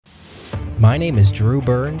My name is Drew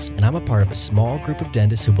Burns, and I'm a part of a small group of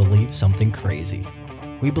dentists who believe something crazy.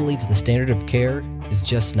 We believe that the standard of care is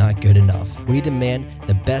just not good enough. We demand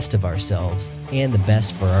the best of ourselves and the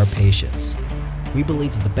best for our patients. We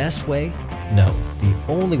believe that the best way? No, the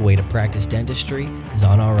only way to practice dentistry is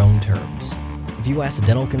on our own terms. If you ask the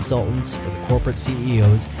dental consultants or the corporate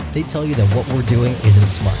CEOs, they tell you that what we're doing isn't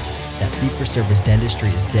smart, that fee-for-service dentistry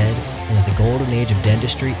is dead, and that the golden age of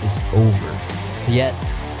dentistry is over. Yet,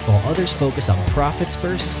 while others focus on profits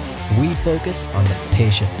first, we focus on the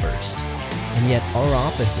patient first. And yet our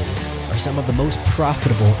offices are some of the most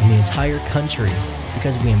profitable in the entire country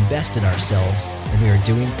because we invest in ourselves and we are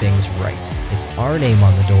doing things right. It's our name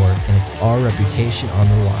on the door and it's our reputation on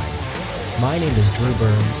the line. My name is Drew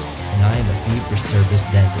Burns and I am a fee-for-service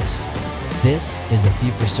dentist. This is the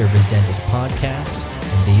Fee-for-Service Dentist Podcast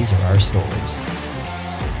and these are our stories.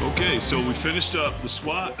 Okay, so we finished up the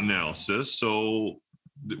SWOT analysis. So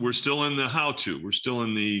we're still in the how-to. We're still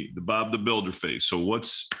in the Bob the Builder phase. So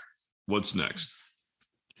what's next?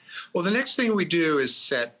 Well, the next thing we do is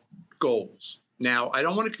set goals. Now, I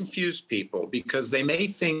don't want to confuse people because they may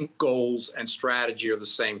think goals and strategy are the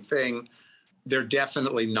same thing. They're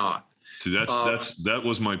definitely not. So that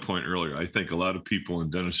was my point earlier. I think a lot of people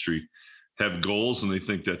in dentistry have goals and they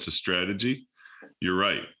think that's a strategy. You're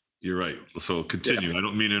right. So continue. Yeah. I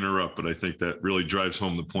don't mean to interrupt, but I think that really drives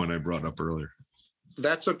home the point I brought up earlier.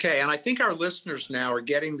 That's okay. And I think our listeners now are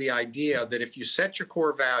getting the idea that if you set your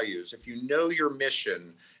core values, if you know your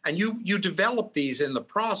mission, and you develop these in the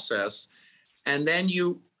process, and then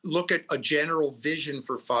you look at a general vision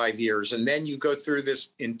for 5 years, and then you go through this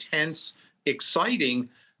intense, exciting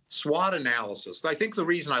SWOT analysis. I think the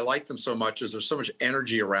reason I like them so much is there's so much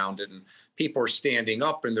energy around it, and people are standing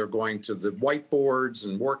up and they're going to the whiteboards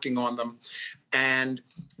and working on them. And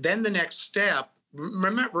then the next step,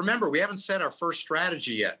 remember, we haven't set our first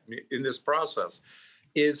strategy yet in this process,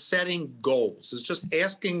 is setting goals. It's just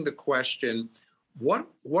asking the question, what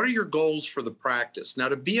are your goals for the practice? Now,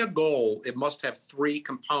 to be a goal, it must have three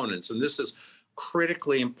components, and this is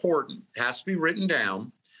critically important. It has to be written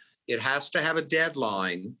down, it has to have a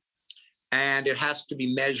deadline, and it has to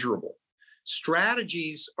be measurable.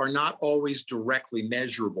 Strategies are not always directly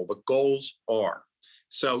measurable, but goals are.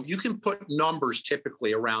 So you can put numbers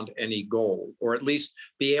typically around any goal, or at least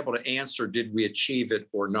be able to answer, did we achieve it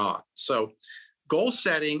or not? So goal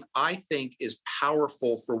setting, I think, is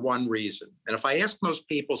powerful for one reason. And if I ask most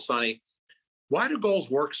people, Sonny, why do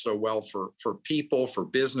goals work so well for people, for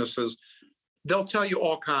businesses? They'll tell you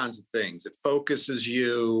all kinds of things. It focuses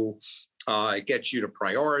you, it gets you to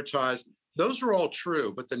prioritize. Those are all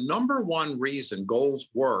true. But the number one reason goals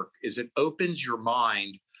work is it opens your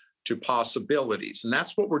mind to possibilities. And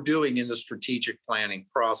that's what we're doing in the strategic planning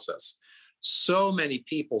process. So many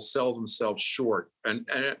people sell themselves short and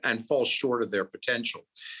fall short of their potential.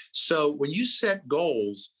 So when you set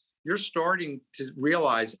goals, you're starting to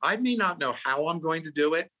realize, I may not know how I'm going to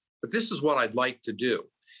do it, but this is what I'd like to do.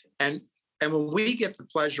 And when we get the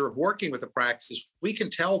pleasure of working with a practice, we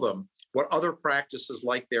can tell them what other practices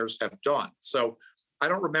like theirs have done. So I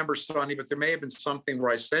don't remember, Sonny, but there may have been something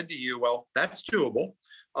where I said to you, well, that's doable.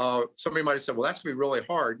 Somebody might have said, well, that's going to be really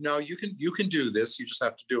hard. No, you can do this. You just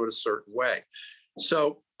have to do it a certain way.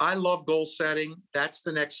 So I love goal setting. That's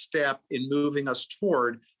the next step in moving us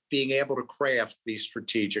toward being able to craft these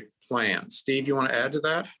strategic plans. Steve, you want to add to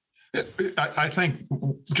that? I think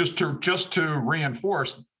just to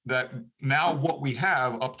reinforce that now what we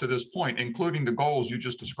have up to this point, including the goals you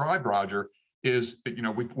just described, Roger, is,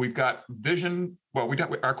 we've got vision. Well, we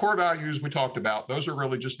got our core values we talked about. Those are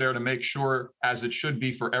really just there to make sure, as it should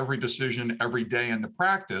be for every decision every day in the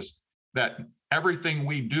practice, that everything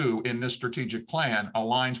we do in this strategic plan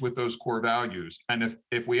aligns with those core values. And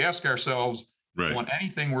if we ask ourselves on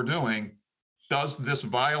anything we're doing, does this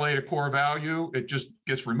violate a core value? It just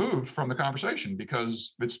gets removed from the conversation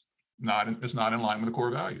because it's not in line with the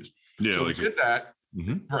core values. Yeah, so we did that.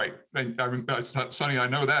 Mm-hmm. Right. And Sonny, I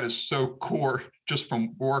know that is so core just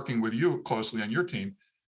from working with you closely on your team.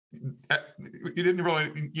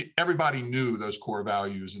 Everybody knew those core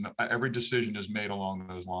values and every decision is made along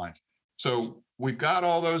those lines. So we've got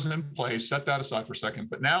all those in place, set that aside for a second.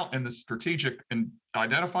 But now in the strategic and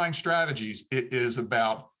identifying strategies, it is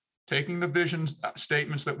about taking the vision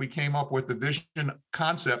statements that we came up with, the vision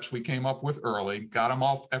concepts we came up with early, got them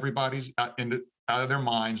off everybody's out of their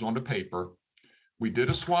minds onto paper. We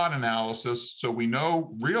did a SWOT analysis, so we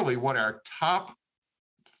know really what our top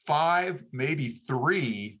 5, maybe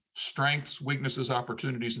 3 strengths, weaknesses,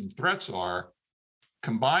 opportunities, and threats are.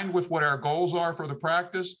 Combined with what our goals are for the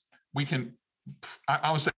practice, we can,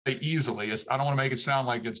 I would say easily, I don't want to make it sound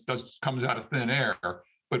like it comes out of thin air,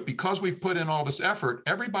 But because we've put in all this effort,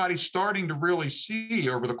 everybody's starting to really see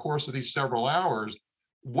over the course of these several hours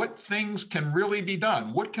what things can really be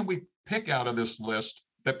done. What can we pick out of this list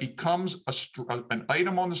that becomes an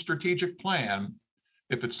item on the strategic plan?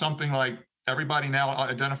 If it's something like everybody now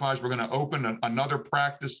identifies we're going to open another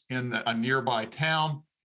practice in a nearby town,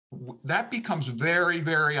 that becomes very,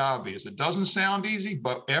 very obvious. It doesn't sound easy,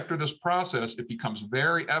 but after this process, it becomes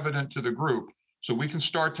very evident to the group. So we can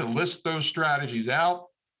start to list those strategies out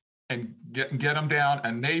and get them down,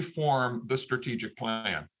 and they form the strategic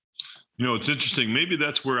plan. You know, it's interesting. Maybe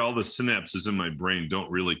that's where all the synapses in my brain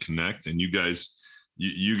don't really connect. And you guys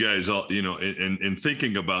all, you know, and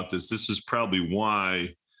thinking about this is probably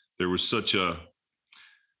why there was such a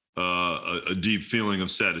deep feeling of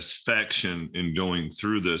satisfaction in going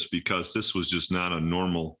through this, because this was just not a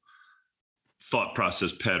normal thought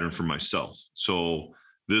process pattern for myself. So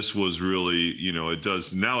this was really, you know, it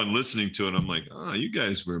does now, in listening to it, I'm like, oh, you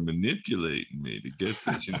guys were manipulating me to get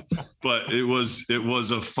this, you know. But it was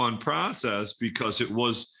a fun process, because it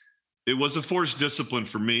was a forced discipline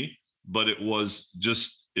for me, but it was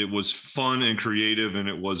fun and creative, and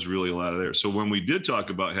it was really a lot of there. So when we did talk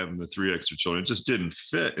about having the 3 extra children, it just didn't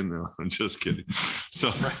fit in there. I'm just kidding.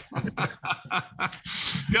 So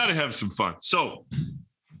got to have some fun. So,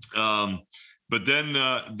 but then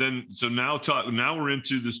now we're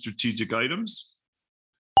into the strategic items.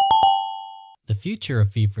 The future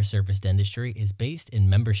of fee-for-service dentistry is based in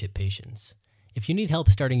membership patients. If you need help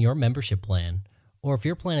starting your membership plan, or if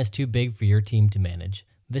your plan is too big for your team to manage,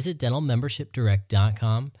 visit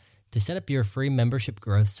dentalmembershipdirect.com to set up your free membership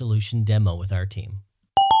growth solution demo with our team.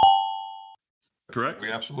 Correct? We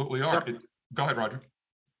absolutely are. Yep. Go ahead, Roger.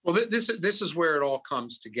 Well, this is where it all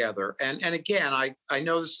comes together. And again, I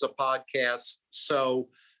know this is a podcast, so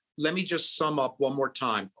let me just sum up one more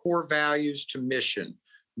time. Core values to mission,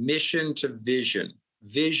 mission to vision,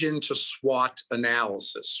 vision to SWOT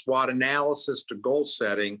analysis to goal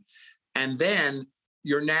setting. And then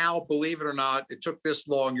you're now, believe it or not, it took this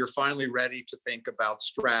long, you're finally ready to think about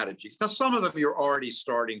strategies. Now, some of them you're already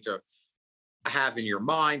starting to have in your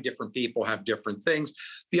mind. Different people have different things.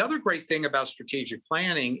 The other great thing about strategic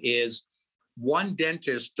planning is one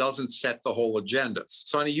dentist doesn't set the whole agenda.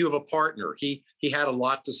 Sonny, you have a partner. He had a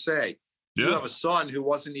lot to say. Yeah. You have a son who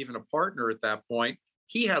wasn't even a partner at that point.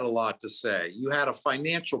 He had a lot to say. You had a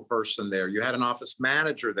financial person there. You had an office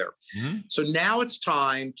manager there. Mm-hmm. So now it's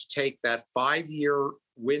time to take that 5-year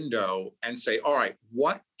window and say, all right,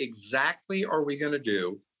 what exactly are we going to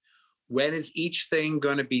do? When is each thing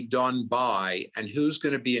going to be done by, and who's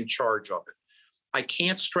going to be in charge of it? I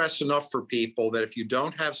can't stress enough for people that if you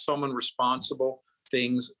don't have someone responsible,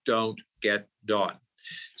 things don't get done.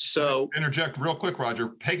 So interject real quick,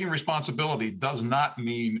 Roger. Taking responsibility does not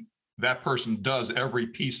mean that person does every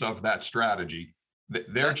piece of that strategy.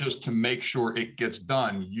 They're just to make sure it gets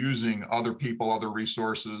done using other people, other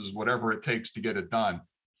resources, whatever it takes to get it done.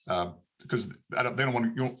 Because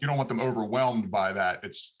you don't want them overwhelmed by that.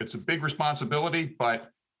 It's a big responsibility, but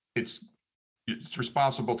it's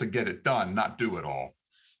responsible to get it done, not do it all.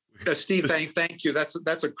 Steve, thank you.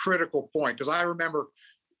 That's a critical point, because I remember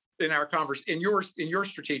in our in your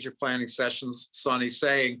strategic planning sessions, Sonny,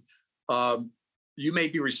 saying you may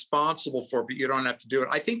be responsible for it, but you don't have to do it.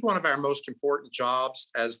 I think one of our most important jobs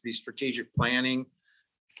as the strategic planning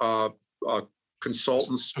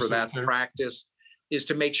consultants for that practice is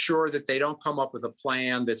to make sure that they don't come up with a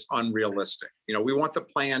plan that's unrealistic. You know, we want the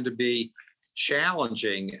plan to be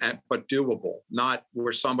challenging but doable, not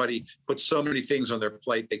where somebody puts so many things on their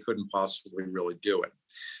plate they couldn't possibly really do it.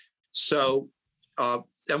 So,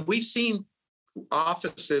 and we've seen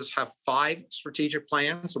offices have 5 strategic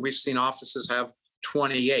plans, and we've seen offices have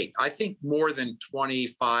 28. I think more than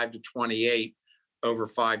 25 to 28 over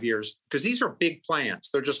 5 years, because these are big plans.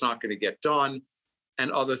 They're just not going to get done,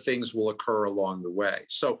 and other things will occur along the way.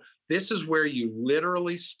 So this is where you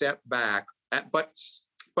literally step back. But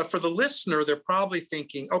for the listener, they're probably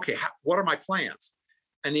thinking, okay, what are my plans?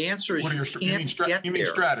 And the answer is you mean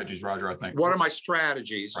strategies, Roger, I think. What are my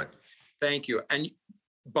strategies? Right. Thank you. And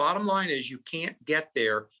bottom line is you can't get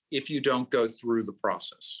there if you don't go through the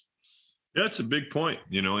process. That's a big point,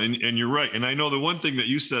 you know, and you're right. And I know the one thing that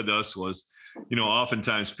you said to us was, you know,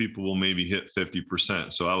 oftentimes people will maybe hit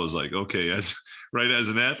 50%. So I was like, okay, as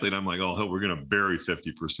an athlete, I'm like, oh, we're going to bury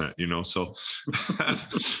 50%, you know? So,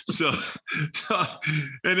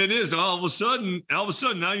 and it is all of a sudden,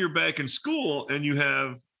 now you're back in school and you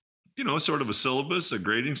have, you know, sort of a syllabus, a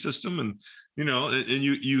grading system, and, you know, and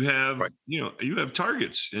you have, right. You know, you have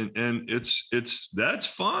targets, and that's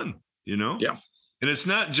fun, you know? Yeah. And it's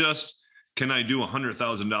not just can I do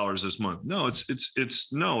 $100,000 this month? No,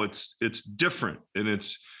 it's different, and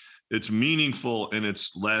it's meaningful, and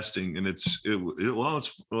it's lasting, and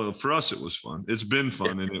for us, it was fun. It's been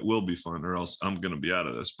fun, and it will be fun, or else I'm going to be out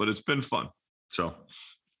of this, but it's been fun. So,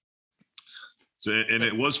 and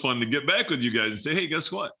it was fun to get back with you guys and say, hey,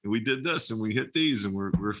 guess what? We did this and we hit these and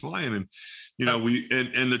we're flying. And,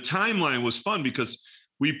 and the timeline was fun because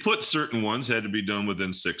we put certain ones had to be done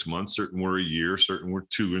within 6 months, certain were a year, certain were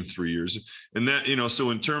 2 and 3 years. And that,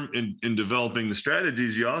 so in developing the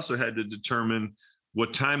strategies, you also had to determine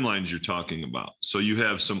what timelines you're talking about. So you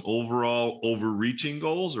have some overall overreaching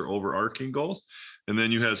goals or overarching goals. And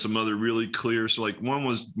then you have some other really clear. So like one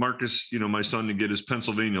was Marcus, my son, to get his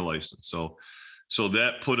Pennsylvania license. So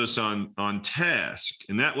that put us on task,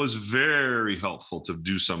 and that was very helpful to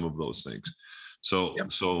do some of those things. So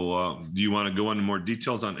do you want to go into more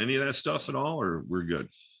details on any of that stuff at all, or we're good?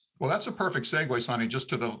 Well, that's a perfect segue, Sonny, just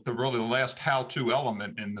to the last how-to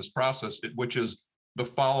element in this process, which is the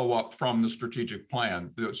follow-up from the strategic plan.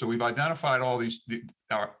 So we've identified all these,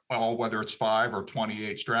 whether it's 5 or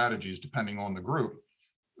 28 strategies, depending on the group.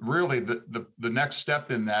 Really, the next step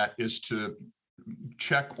in that is to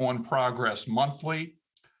check on progress monthly.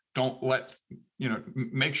 Don't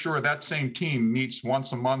make sure that same team meets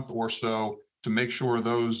once a month or so to make sure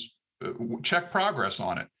those check progress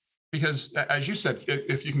on it. Because as you said,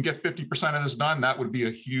 if you can get 50% of this done, that would be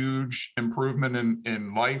a huge improvement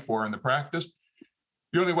in life or in the practice.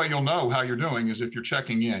 The only way you'll know how you're doing is if you're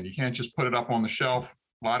checking in. You can't just put it up on the shelf.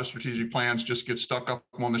 A lot of strategic plans just get stuck up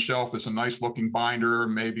on the shelf. It's a nice looking binder.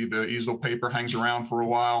 Maybe the easel paper hangs around for a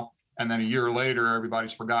while, and then a year later,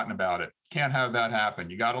 everybody's forgotten about it. Can't have that happen.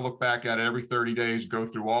 You got to look back at it every 30 days, go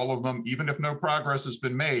through all of them. Even if no progress has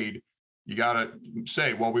been made, you got to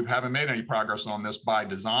say, well, we haven't made any progress on this by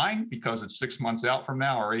design because it's 6 months out from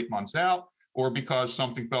now or 8 months out, or because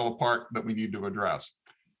something fell apart that we need to address.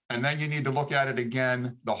 And then you need to look at it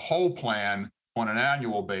again, the whole plan on an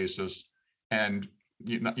annual basis, and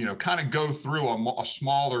kind of go through a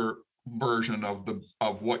smaller version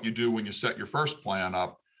of what you do when you set your first plan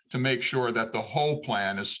up, to make sure that the whole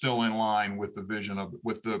plan is still in line with the vision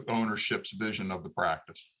with the ownership's vision of the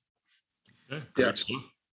practice. Yeah.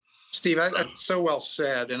 Steve, that's so well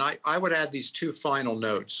said. And I would add these 2 final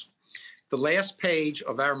notes. The last page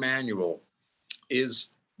of our manual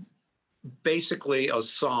is basically a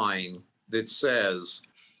sign that says,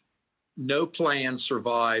 no plan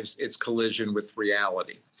survives its collision with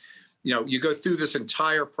reality. You go through this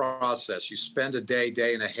entire process. You spend a day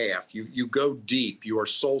and a half. You go deep. You are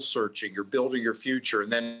soul searching. You're building your future.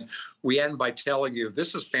 And then we end by telling you,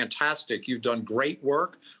 this is fantastic. You've done great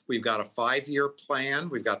work. We've got a 5-year plan.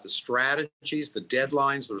 We've got the strategies, the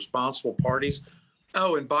deadlines, the responsible parties.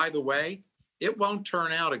 Oh, and by the way, it won't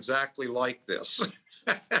turn out exactly like this.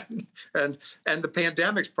 and the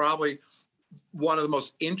pandemic's probably one of the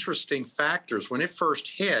most interesting factors. When it first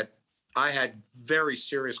hit, I had very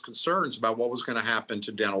serious concerns about what was going to happen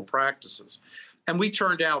to dental practices. And we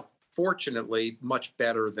turned out, fortunately, much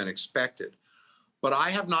better than expected. But I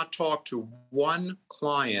have not talked to one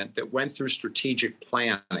client that went through strategic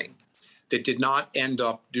planning that did not end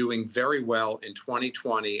up doing very well in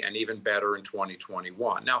 2020 and even better in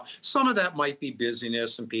 2021. Now, some of that might be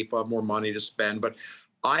busyness and people have more money to spend, but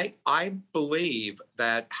I believe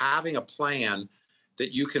that having a plan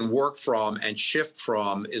that you can work from and shift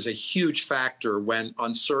from is a huge factor when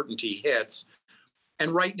uncertainty hits.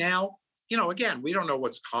 And right now, again, we don't know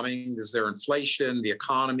what's coming. Is there inflation, the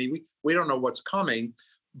economy? We don't know what's coming,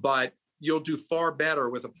 but you'll do far better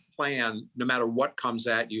with a plan no matter what comes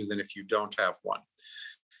at you than if you don't have one.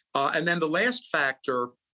 And then the last factor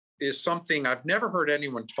is something I've never heard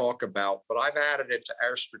anyone talk about, but I've added it to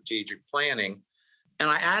our strategic planning. And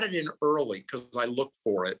I added in early because I look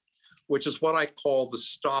for it, which is what I call the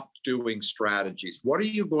stop doing strategies. What are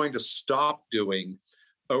you going to stop doing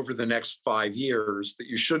over the next 5 years that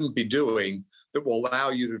you shouldn't be doing that will allow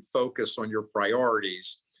you to focus on your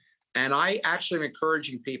priorities? And I actually am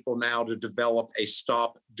encouraging people now to develop a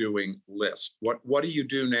stop doing list. What do you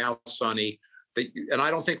do now, Sonny? And I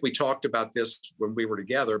don't think we talked about this when we were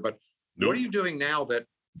together, but nope. What are you doing now that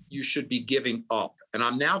you should be giving up? And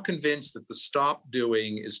I'm now convinced that the stop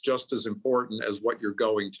doing is just as important as what you're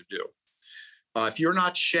going to do. If you're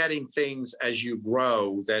not shedding things as you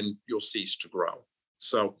grow, then you'll cease to grow.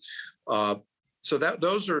 So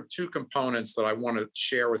those are 2 components that I want to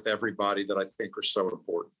share with everybody that I think are so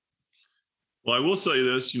important. Well, I will say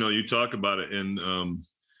this, you talk about it, and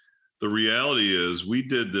the reality is we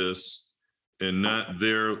did this, and not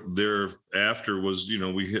thereafter was,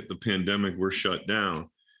 we hit the pandemic, we're shut down.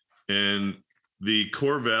 And the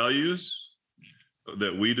core values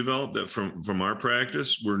that we developed that from our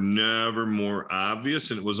practice were never more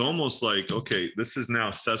obvious. And it was almost like, okay, this is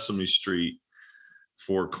now Sesame Street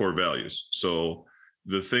for core values. So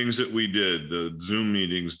the things that we did, the Zoom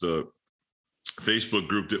meetings, the Facebook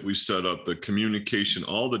group that we set up, the communication,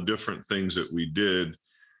 all the different things that we did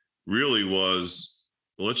really was,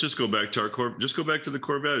 well, let's just go back to our core, just go back to the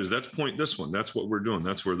core values. That's point this one. That's what we're doing.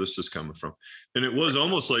 That's where this is coming from. And it was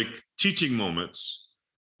almost like teaching moments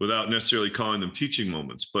without necessarily calling them teaching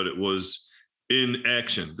moments, but it was in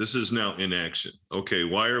action. This is now in action. Okay,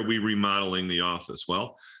 why are we remodeling the office?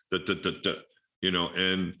 Well, and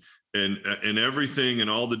everything and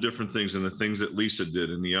all the different things and the things that Lisa did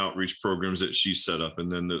and the outreach programs that she set up,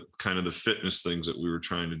 and then the kind of the fitness things that we were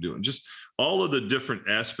trying to do, and just all of the different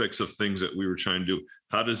aspects of things that we were trying to do.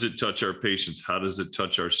 How does it touch our patients? How does it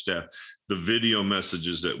touch our staff? The video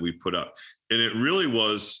messages that we put out. And it really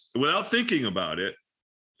was, without thinking about it,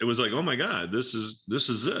 it was like, oh my God, this is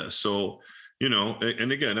this. So,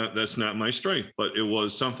 and again, that's not my strength, but it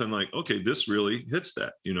was something like, okay, this really hits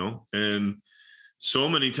that, and so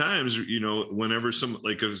many times, whenever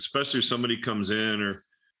especially if somebody comes in or,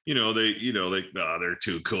 they're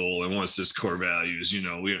too cool and wants this core values, and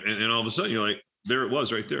all of a sudden you're like, there it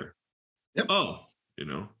was right there. Yep. Oh,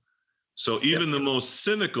 so even the most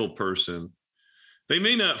cynical person, they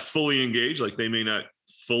may not fully engage, like they may not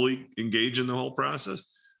fully engage in the whole process,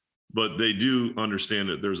 but they do understand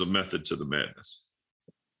that there's a method to the madness.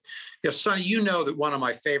 Yeah, Sonny, you know that one of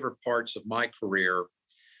my favorite parts of my career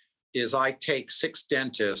is I take 6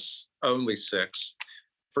 dentists, only 6,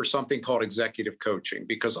 for something called executive coaching,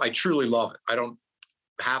 because I truly love it. I don't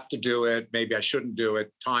have to do it. Maybe I shouldn't do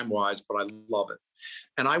it time-wise, but I love it.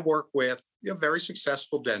 And I work with very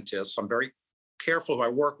successful dentists. I'm very careful who I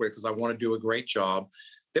work with because I want to do a great job,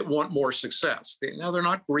 that want more success. They're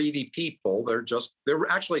not greedy people. They're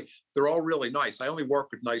all really nice. I only work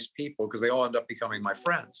with nice people because they all end up becoming my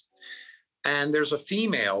friends. And there's a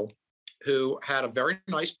female who had a very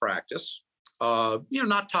nice practice,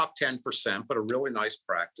 not top 10%, but a really nice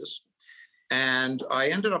practice. And I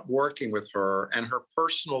ended up working with her, and her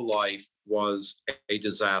personal life was a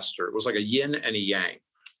disaster. It was like a yin and a yang.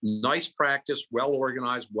 Nice practice, well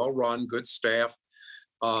organized, well run, good staff.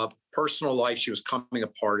 Personal life, she was coming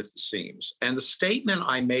apart at the seams. And the statement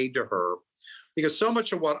I made to her, because so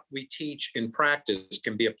much of what we teach in practice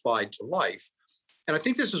can be applied to life, and I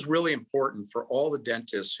think this is really important for all the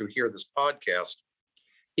dentists who hear this podcast.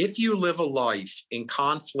 If you live a life in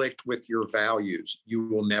conflict with your values, you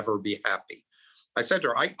will never be happy. I said to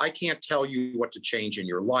her, I can't tell you what to change in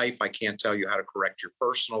your life. I can't tell you how to correct your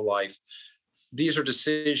personal life. These are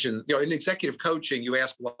decisions. In executive coaching, you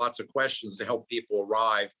ask lots of questions to help people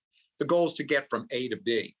arrive. The goal is to get from A to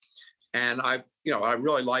B. And I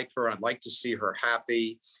really like her. I'd like to see her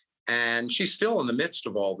happy. And she's still in the midst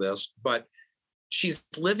of all this, but she's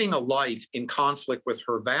living a life in conflict with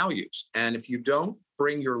her values. And if you don't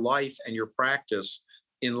bring your life and your practice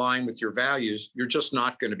in line with your values, you're just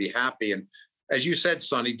not going to be happy. And as you said,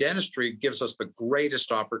 Sonny, dentistry gives us the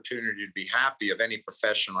greatest opportunity to be happy of any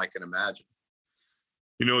profession I can imagine.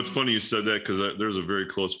 It's funny you said that, because there's a very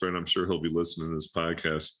close friend, I'm sure he'll be listening to this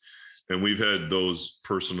podcast, and we've had those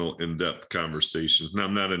personal in-depth conversations. Now,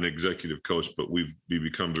 I'm not an executive coach, but we've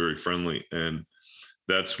become very friendly. And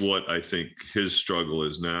that's what I think his struggle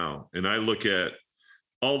is now. And I look at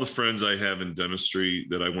all the friends I have in dentistry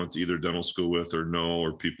that I went to either dental school with or know,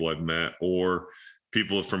 or people I've met, or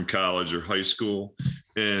people from college or high school,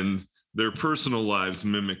 and their personal lives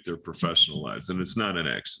mimic their professional lives. And it's not an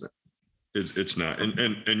accident. It's not.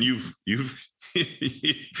 And you've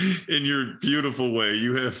in your beautiful way,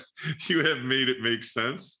 you have made it make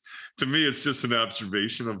sense. To me, it's just an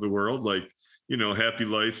observation of the world. Like, happy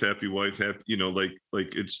life, happy wife, happy,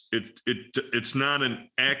 it's not an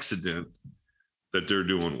accident that they're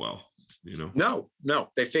doing well, No,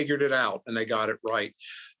 they figured it out and they got it right.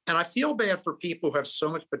 And I feel bad for people who have so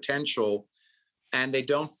much potential and they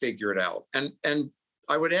don't figure it out. And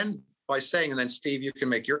I would end by saying, and then Steve, you can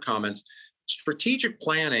make your comments, strategic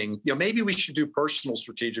planning, maybe we should do personal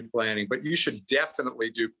strategic planning, but you should definitely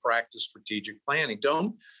do practice strategic planning.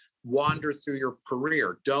 Don't wander through your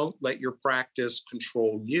career. Don't let your practice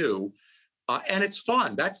control you. And it's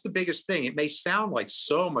fun. That's the biggest thing. It may sound like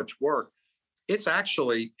so much work. It's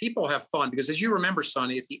actually, people have fun, because as you remember,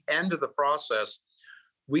 Sonny, at the end of the process,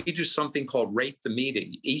 we do something called rate the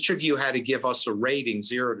meeting. Each of you had to give us a rating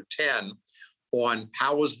 0 to 10 on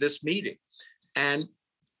how was this meeting. And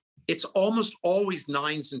it's almost always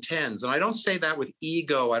 9s and 10s. And I don't say that with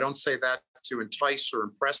ego. I don't say that to entice or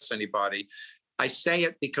impress anybody. I say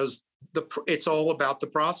it because it's all about the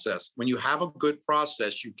process. When you have a good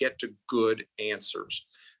process, you get to good answers.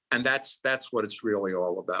 And that's what it's really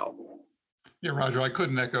all about. Yeah, Roger, I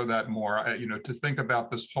couldn't echo that more. To think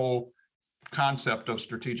about this whole concept of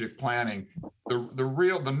strategic planning,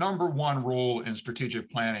 the number one rule in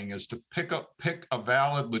strategic planning is to pick a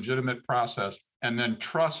valid, legitimate process and then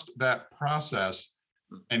trust that process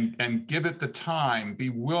and give it the time, be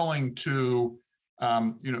willing to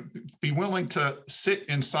sit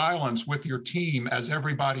in silence with your team as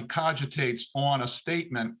everybody cogitates on a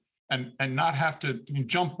statement and not have to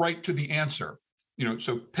jump right to the answer.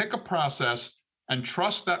 So pick a process and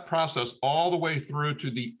trust that process all the way through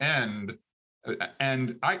to the end.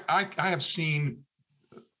 And I have seen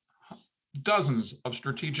dozens of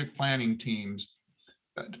strategic planning teams,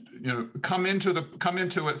 come into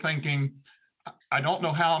it thinking, I don't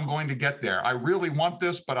know how I'm going to get there. I really want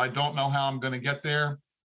this, but I don't know how I'm going to get there.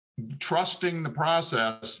 Trusting the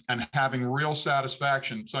process and having real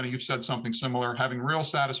satisfaction. Sonny, you've said something similar, having real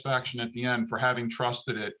satisfaction at the end for having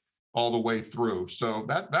trusted it all the way through. So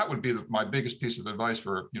that would be my biggest piece of advice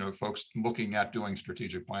for folks looking at doing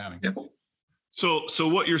strategic planning. Yep. So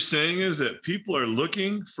what you're saying is that people are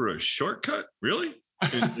looking for a shortcut, really?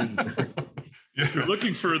 You're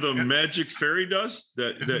looking for the magic fairy dust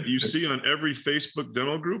that you see on every Facebook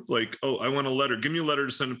dental group. Like, oh, I want a letter. Give me a letter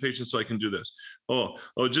to send a patient so I can do this. Oh,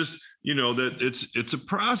 just that it's a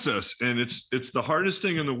process, and it's the hardest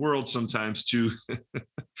thing in the world sometimes to.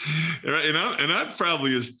 and I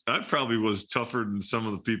probably was tougher than some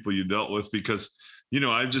of the people you dealt with because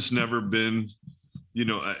I've just never been.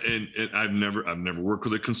 And I've never worked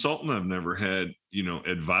with a consultant. I've never had,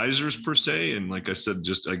 advisors per se. And like I said,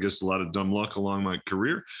 I guess a lot of dumb luck along my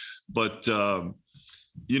career, but, to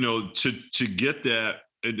get that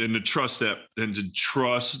and to trust that and to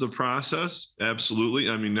trust the process. Absolutely.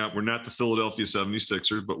 I mean, we're not the Philadelphia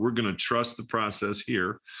 76ers, but we're going to trust the process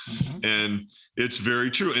here. Mm-hmm. And it's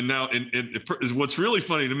very true. And now, what's really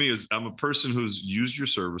funny to me is I'm a person who's used your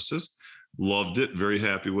services, loved it, very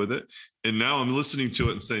happy with it. And now I'm listening to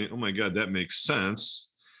it and saying, oh my God, that makes sense.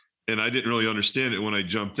 And I didn't really understand it when I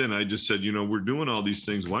jumped in. I just said, we're doing all these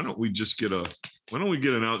things. Why don't we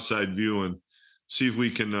get an outside view and see if we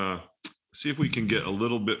can get a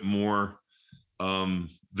little bit more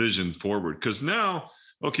vision forward? Because now,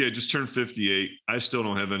 okay, I just turned 58. I still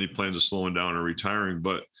don't have any plans of slowing down or retiring,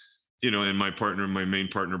 but and my main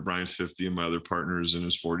partner, Brian's 50, and my other partner is in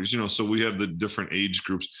his 40s, so we have the different age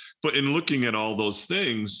groups. But in looking at all those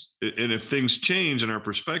things, and if things change and our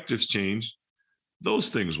perspectives change, those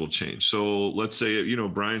things will change. So let's say,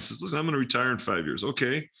 Brian says, listen, I'm going to retire in 5 years.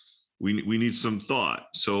 Okay, we need some thought.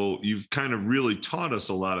 So you've kind of really taught us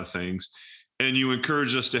a lot of things, and you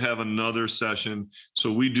encourage us to have another session.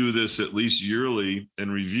 So we do this at least yearly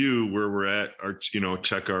and review where we're at,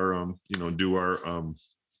 check our, do our,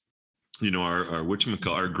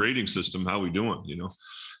 our grading system, how we doing,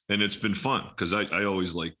 and it's been fun because I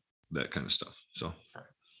always like that kind of stuff. So,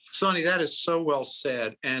 Sonny, that is so well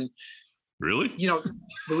said. And really, the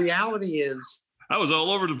reality is I was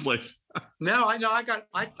all over the place. No, I know. I've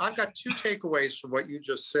got two takeaways from what you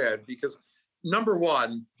just said, because number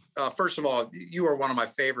one, first of all, you are one of my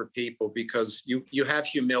favorite people because you have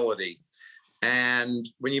humility. And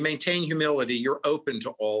when you maintain humility, you're open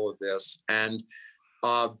to all of this. And,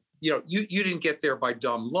 you didn't get there by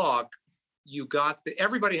dumb luck.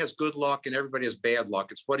 Everybody has good luck and everybody has bad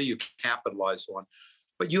luck. It's what do you capitalize on?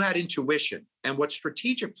 But you had intuition. And what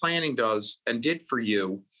strategic planning does and did for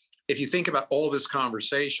you, if you think about all this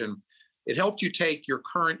conversation, it helped you take your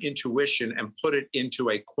current intuition and put it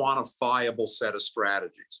into a quantifiable set of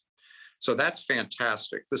strategies. So that's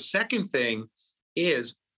fantastic. The second thing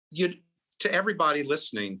is, to everybody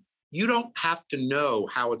listening, you don't have to know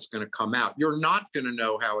how it's going to come out. You're not going to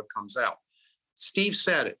know how it comes out. Steve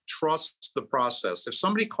said it, trust the process. If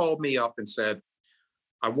somebody called me up and said,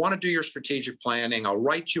 I want to do your strategic planning, I'll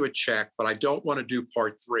write you a check, but I don't want to do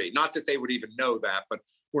part 3. Not that they would even know that, but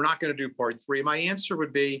we're not going to do part 3. My answer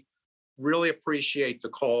would be, really appreciate the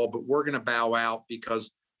call, but we're going to bow out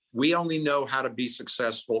because we only know how to be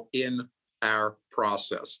successful in our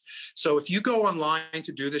process. So if you go online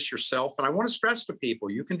to do this yourself, and I want to stress to people,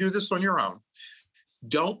 you can do this on your own.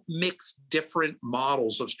 Don't mix different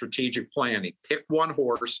models of strategic planning. Pick one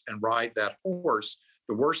horse and ride that horse.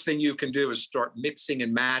 The worst thing you can do is start mixing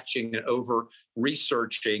and matching and over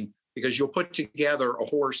researching, because you'll put together a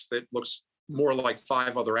horse that looks more like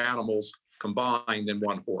 5 other animals combined than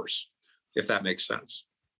one horse, if that makes sense.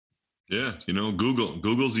 Yeah,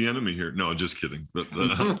 Google's the enemy here. No, just kidding. But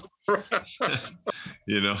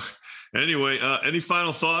Anyway, any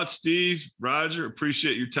final thoughts, Steve, Roger?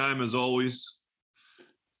 Appreciate your time as always.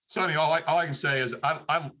 Sonny, all I can say is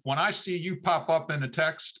when I see you pop up in a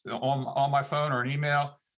text on my phone or an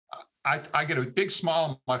email, I get a big smile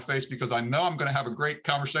on my face because I know I'm going to have a great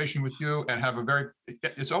conversation with you and have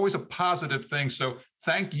it's always a positive thing. So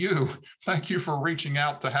thank you for reaching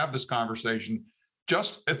out to have this conversation,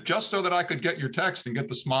 just so that I could get your text and get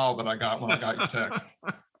the smile that I got when I got your text.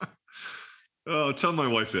 Oh, tell my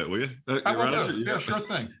wife that, will you? I will do. Yeah, sure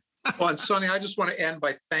thing. Well, and Sonny, I just want to end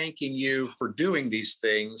by thanking you for doing these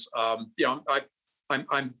things. I'm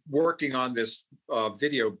working on this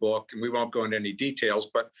video book, and we won't go into any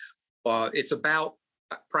details, but it's about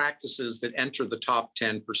practices that enter the top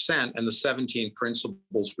 10% and the 17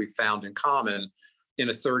 principles we found in common in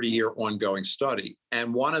a 30-year ongoing study.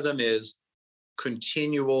 And one of them is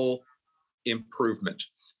continual improvement.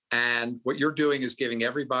 And what you're doing is giving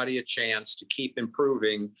everybody a chance to keep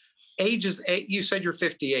improving. You said you're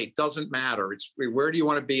 58, doesn't matter. It's where do you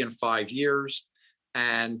want to be in 5 years,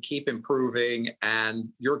 and keep improving. And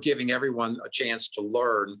you're giving everyone a chance to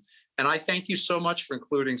learn. And I thank you so much for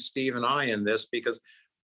including Steve and I in this, because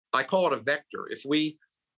I call it a vector. If we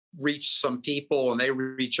reach some people and they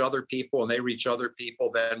reach other people and they reach other people,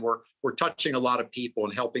 then we're touching a lot of people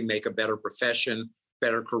and helping make a better profession,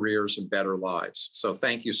 better careers, and better lives. So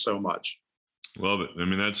thank you so much. Love it. I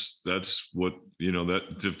mean, that's what,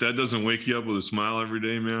 that if that doesn't wake you up with a smile every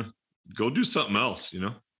day, man, go do something else,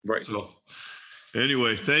 Right. So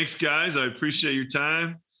anyway, thanks guys. I appreciate your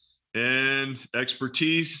time and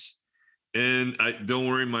expertise. And don't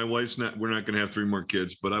worry, my wife's we're not going to have 3 more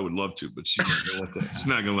kids, but I would love to, but she's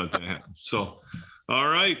not going to let that happen. So, all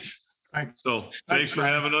right. Thanks. So thanks for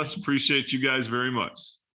having us. Appreciate you guys very much.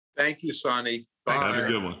 Thank you, Sonny. Bye. Have a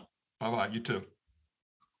good one. Bye-bye. You too.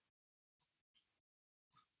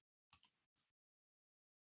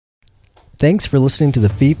 Thanks for listening to the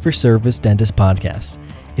Fee for Service Dentist Podcast.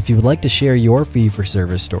 If you would like to share your fee for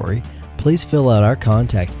service story, please fill out our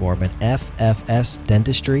contact form at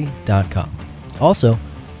ffsdentistry.com. Also,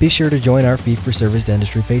 be sure to join our Fee for Service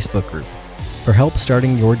Dentistry Facebook group. For help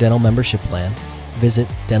starting your dental membership plan, visit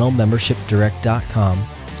dentalmembershipdirect.com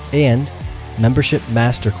and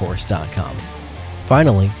membershipmastercourse.com.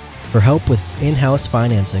 Finally, for help with in-house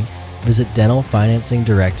financing, visit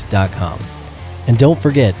dentalfinancingdirect.com. And don't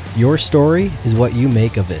forget, your story is what you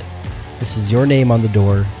make of it. This is your name on the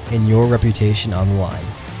door and your reputation on the line.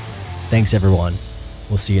 Thanks, everyone.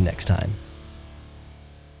 We'll see you next time.